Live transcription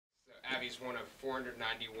Abby's one of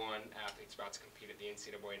 491 athletes about to compete at the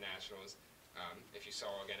NCAA Nationals. If you saw,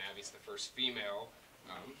 again, Abby's the first female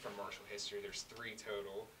from Marshall history. There's 3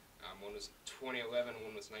 total. One was 2011,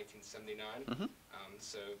 one was 1979.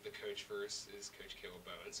 So the coach first is Coach Caleb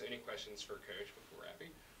Bowen. So any questions for Coach before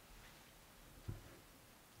Abby?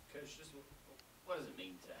 Coach, just what does it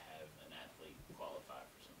mean to have an athlete qualify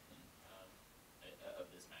for something of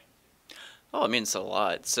this magnitude? Oh, it means a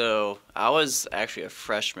lot. So I was actually a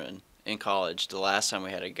freshman in college the last time we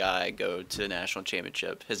had a guy go to the national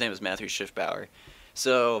championship. His name was Matthew Schiffbauer.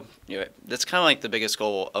 So, that's kind of like the biggest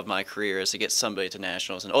goal of my career is to get somebody to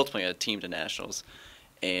nationals and ultimately a team to nationals.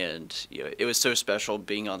 And, it was so special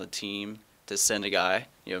being on the team to send a guy,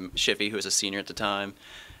 Shiffy, who was a senior at the time.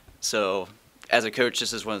 So, as a coach,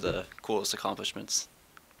 this is one of the coolest accomplishments.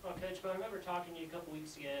 Well, Coach, but I remember talking to you a couple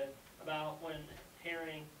weeks ago about when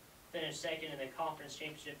Herring finished second in the conference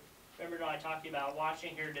championship. Remember I talked to you about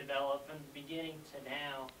watching her develop from the beginning to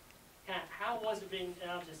now. How was it being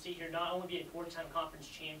able to see her not only be a 4-time conference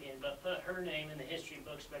champion, but put her name in the history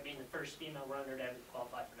books by being the first female runner to ever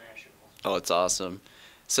qualify for nationals? Oh, it's awesome.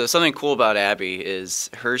 So something cool about Abby is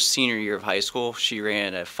her senior year of high school, she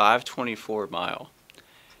ran a 5:24 mile.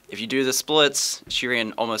 If you do the splits, she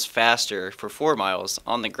ran almost faster for 4 miles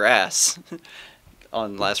on the grass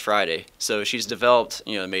on last Friday. So she's developed,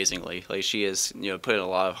 amazingly. Like she has, put in a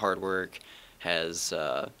lot of hard work, has,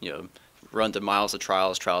 run the miles of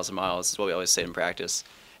trials of miles is what we always say in practice.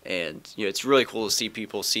 And, it's really cool to see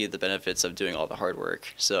people see the benefits of doing all the hard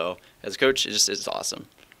work. So as a coach, it's awesome.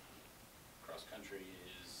 Cross country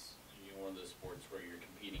is one of those sports where you're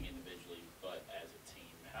competing individually, but as a team.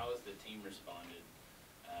 How has the team responded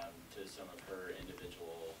to some of her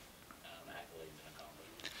individual accolades and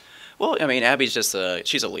accomplishments? Well, I mean, Abby's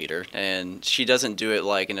she's a leader, and she doesn't do it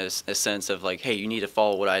like in a sense of like, hey, you need to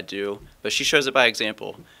follow what I do, but she shows it by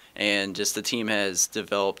example. And just the team has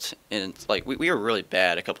developed, and like we were really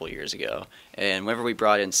bad a couple of years ago. And whenever we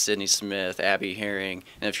brought in Sydney Smith, Abby Herring,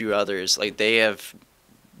 and a few others, like they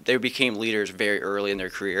became leaders very early in their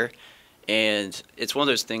career. And it's one of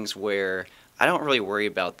those things where I don't really worry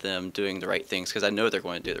about them doing the right things because I know they're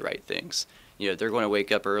going to do the right things. They're going to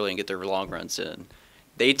wake up early and get their long runs in.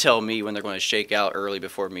 They tell me when they're going to shake out early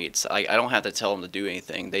before meets. I don't have to tell them to do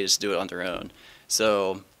anything. They just do it on their own.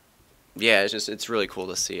 So yeah, it's really cool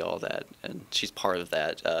to see all that, and she's part of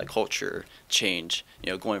that culture change.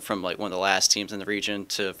 Going from like one of the last teams in the region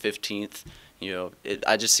to 15th.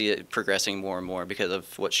 I just see it progressing more and more because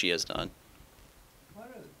of what she has done.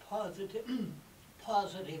 What are the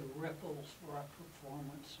positive ripples for a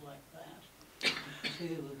performance like that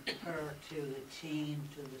to her, to the team,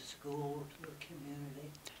 to the school, to the community?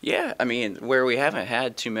 Yeah, I mean, where we haven't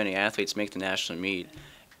had too many athletes make the national meet,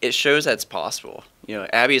 it shows that's possible.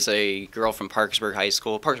 Abby's a girl from Parkersburg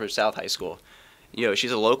South High School.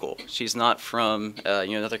 She's a local. She's not from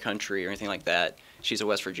another country or anything like that. She's a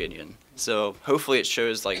West Virginian. So hopefully it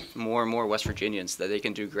shows like more and more West Virginians that they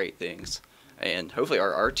can do great things, and hopefully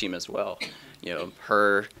our team as well.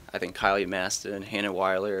 Her, I think Kylie Maston, Hannah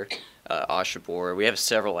Weiler, Asha Bohr. We have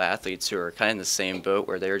several athletes who are kind of in the same boat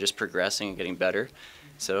where they're just progressing and getting better.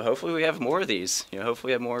 So hopefully we have more of these. Hopefully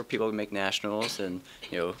we have more people who make nationals and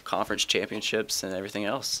conference championships and everything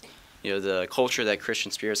else. The culture that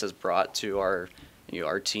Christian Spears has brought to our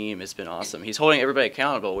team has been awesome. He's holding everybody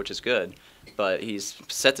accountable, which is good, but he's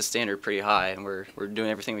set the standard pretty high, and we're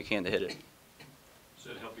doing everything we can to hit it.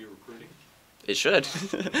 Does it help you recruiting? It should.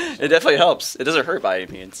 It definitely helps. It doesn't hurt by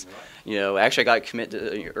any means. Actually I got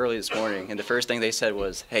committed early this morning, and the first thing they said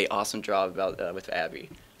was, "Hey, awesome job with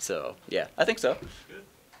Abby." So yeah, I think so. Good.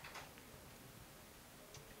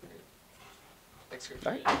 Thanks, Coach.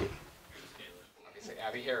 All right. Thank you. Obviously,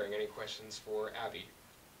 Abby Herring, any questions for Abby?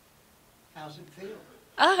 How's it feel?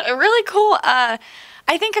 Really cool. I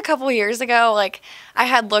think a couple years ago, like, I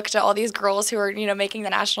had looked at all these girls who were, making the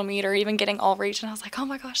national meet or even getting all reach, and I was like, oh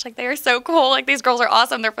my gosh, like, they are so cool. Like, these girls are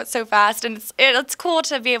awesome. They're so fast, and it's cool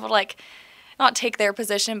to be able to, like, not take their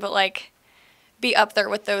position, but, like, be up there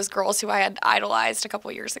with those girls who I had idolized a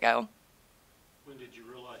couple years ago. When did you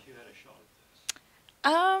realize you had a shot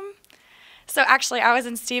at this? So actually, I was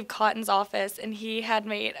in Steve Cotton's office, and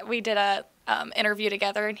we did a interview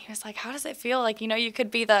together, and he was like, how does it feel? Like, you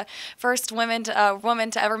could be the first woman to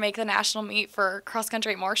ever make the national meet for cross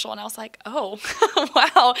country at Marshall. And I was like, oh,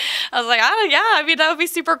 wow. I was like, that would be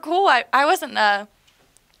super cool. It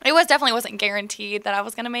definitely wasn't guaranteed that I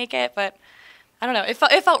was going to make it, but I don't know. It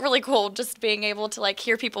felt really cool just being able to, like,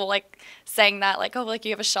 hear people, like, saying that, like, oh, like,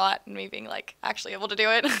 you have a shot, and me being, like, actually able to do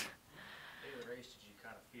it. Race, did you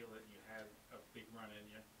kind of feel that you had a big run in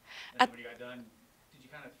you? And when you got done, did you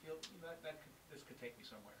kind of feel this could take me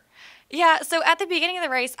somewhere? Yeah, so at the beginning of the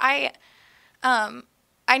race, I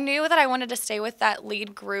knew that I wanted to stay with that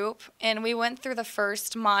lead group, and we went through the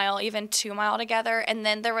first mile, even 2 mile together, and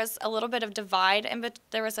then there was a little bit of divide, and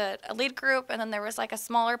there was a lead group, and then there was like a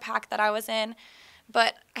smaller pack that I was in.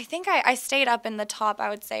 But I think I stayed up in the top, I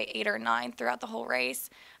would say 8 or 9 throughout the whole race.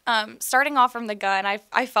 Starting off from the gun,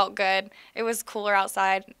 I felt good. It was cooler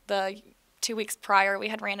outside. The 2 weeks prior, we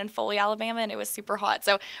had ran in Foley, Alabama, and it was super hot.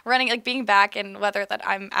 So running, like being back in weather that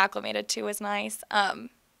I'm acclimated to was nice.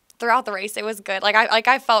 Throughout the race, it was good.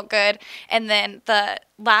 I felt good. And then the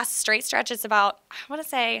last straight stretch is about, I want to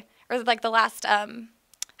say, or like the last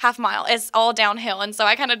half mile is all downhill. And so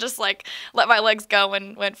I kind of just like let my legs go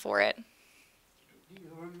and went for it. Do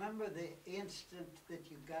you remember the instant that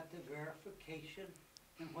you got the verification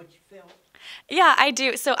and what you felt? Yeah, I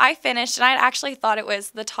do. So I finished, and I actually thought it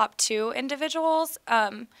was the top 2 individuals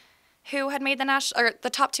who had made the national, or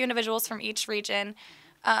the top 2 individuals from each region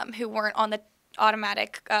who weren't on the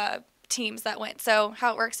automatic teams that went. So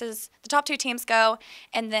how it works is the top 2 teams go,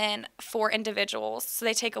 and then 4 individuals. So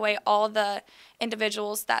they take away all the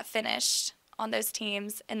individuals that finished on those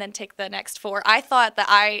teams and then take the next 4. I thought that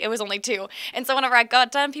it was only 2. And so whenever I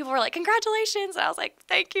got done, people were like, congratulations. And I was like,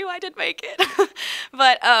 thank you, I did make it.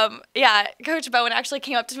 But yeah, Coach Bowen actually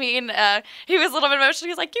came up to me, and he was a little bit emotional.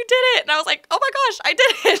 He was like, you did it. And I was like, oh my gosh, I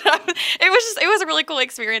did it. It was a really cool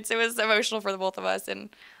experience. It was emotional for the both of us,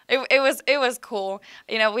 and it was cool.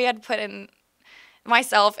 You know, we had put in,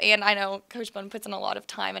 myself, and I know Coach Bowen puts in a lot of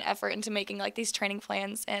time and effort into making like these training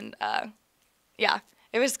plans, and yeah,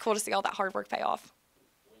 it was cool to see all that hard work pay off.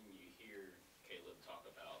 When you hear Caleb talk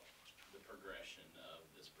about the progression of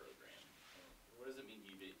this program, what does it mean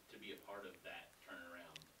to be a part of that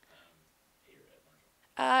turnaround here at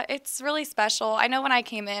Marshall? It's really special. I know when I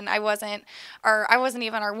came in, I wasn't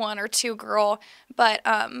even our 1 or 2 girl, but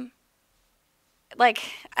like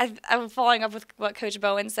I'm following up with what Coach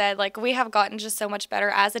Bowen said. Like, we have gotten just so much better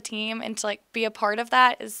as a team, and to like be a part of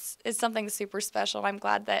that is something super special. I'm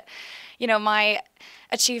glad that, you know, my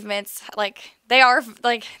achievements, like they're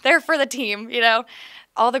for the team. You know,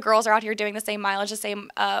 all the girls are out here doing the same mileage, the same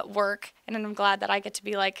work, and I'm glad that I get to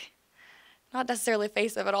be like, not necessarily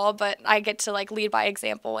face of it all, but I get to like lead by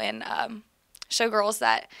example and show girls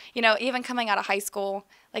that, you know, even coming out of high school,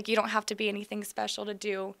 like you don't have to be anything special to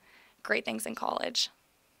do great things in college.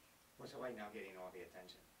 What's it like now getting all the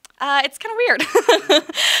attention? It's kind of weird.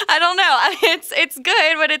 I don't know. It's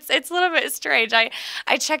good, but it's a little bit strange. I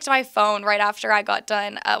checked my phone right after I got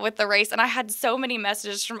done with the race, and I had so many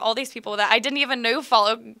messages from all these people that I didn't even know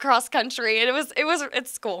follow cross country, and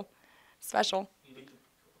it's cool, special. You looked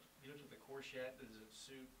at the course yet? Does it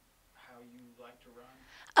suit how you like to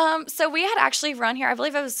run? So we had actually run here, I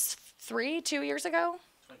believe it was 2 years ago.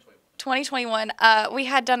 2021, we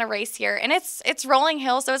had done a race here, and it's rolling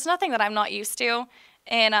hill, so it's nothing that I'm not used to.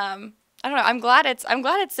 And I don't know, I'm glad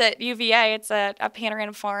it's at UVA. It's at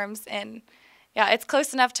Panorama Farms, and yeah, it's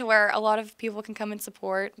close enough to where a lot of people can come and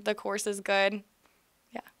support. The course is good.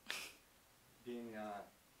 Yeah. Being you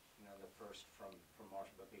know, the first from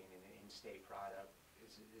Marshall, but being an in-state product,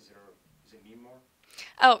 does it mean more?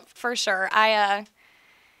 Oh, for sure.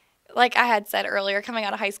 Like I had said earlier, coming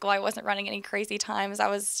out of high school, I wasn't running any crazy times. I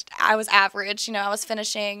was average. You know, I was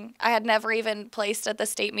finishing. I had never even placed at the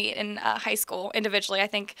state meet in high school individually. I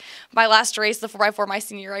think my last race, right before my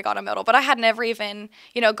senior year, I got a medal. But I had never even,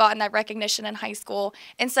 you know, gotten that recognition in high school.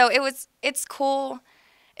 And so it's cool.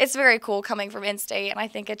 It's very cool coming from in-state, and I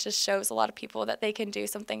think it just shows a lot of people that they can do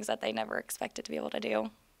some things that they never expected to be able to do.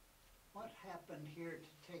 What happened here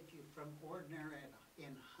to take you from ordinary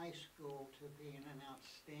in high school to being an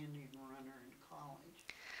outstanding runner in college?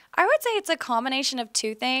 I would say it's a combination of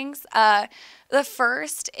 2 things. The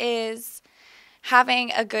first is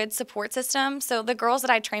having a good support system. So the girls that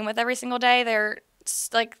I train with every single day,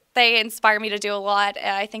 they inspire me to do a lot.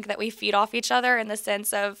 I think that we feed off each other in the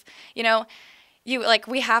sense of, you know,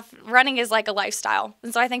 running is like a lifestyle.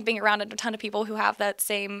 And so I think being around a ton of people who have that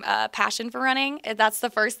same passion for running, that's the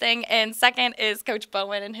first thing. And second is Coach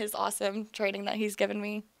Bowen and his awesome training that he's given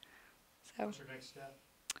me. So. What's your next step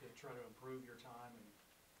to try to improve your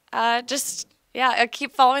time?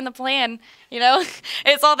 Keep following the plan. You know,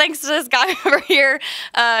 it's all thanks to this guy over here.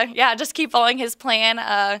 Just keep following his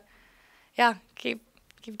plan. Keep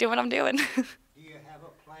doing what I'm doing. Do you have a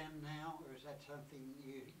plan now, or is that something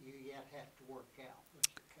you yet have to work out with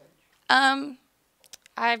your coach?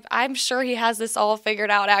 I'm sure he has this all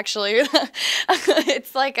figured out, actually.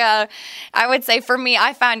 It's like, I would say for me,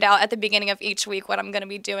 I found out at the beginning of each week what I'm going to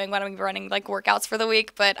be doing, when I'm running like workouts for the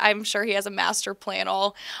week, but I'm sure he has a master plan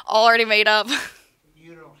all already made up.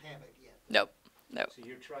 You don't have it yet? Nope. So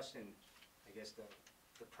you're trusting, I guess,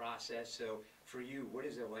 the process. So for you, what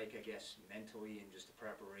is it like, I guess, mentally and just the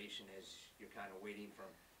preparation as you're kind of waiting from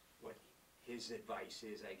what his advice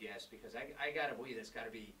is, I guess? Because I got to believe there's got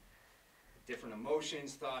to be different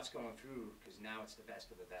emotions, thoughts going through, because now it's the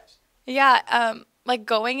best of the best. Yeah, like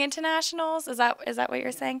going into nationals, is that what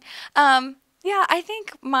you're saying? Yeah, I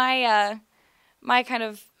think my my kind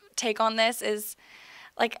of take on this is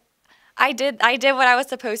like I did what I was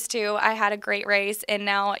supposed to. I had a great race, and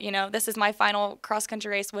now, you know, this is my final cross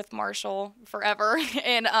country race with Marshall forever.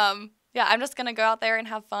 And yeah, I'm just gonna go out there and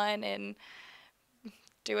have fun and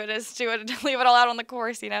leave it all out on the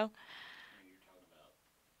course, you know. You're talking about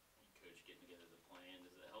coach getting together the plan.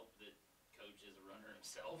 Does it help that coach is a runner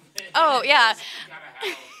himself? Oh yeah. Kind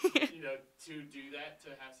of how, you know, to do that to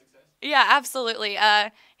have success. Yeah, absolutely.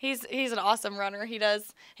 He's an awesome runner. He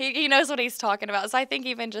knows what he's talking about. So I think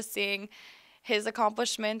even just seeing his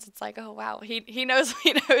accomplishments, it's like, oh wow, he knows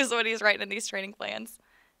what he's writing in these training plans.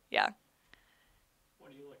 Yeah.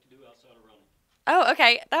 What do you like to do outside of running? Oh,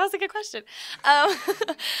 okay, that was a good question.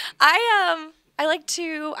 I like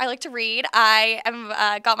to read. I am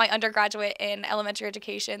got my undergraduate in elementary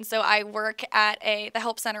education, so I work at the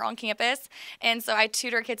help center on campus, and so I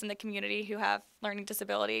tutor kids in the community who have learning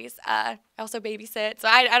disabilities. I also babysit, so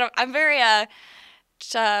I'm very I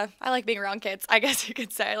like being around kids, I guess you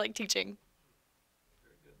could say. I like teaching.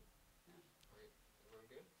 Very good. Everyone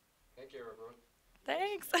good? Thank you, everyone.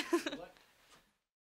 Thanks. Good luck.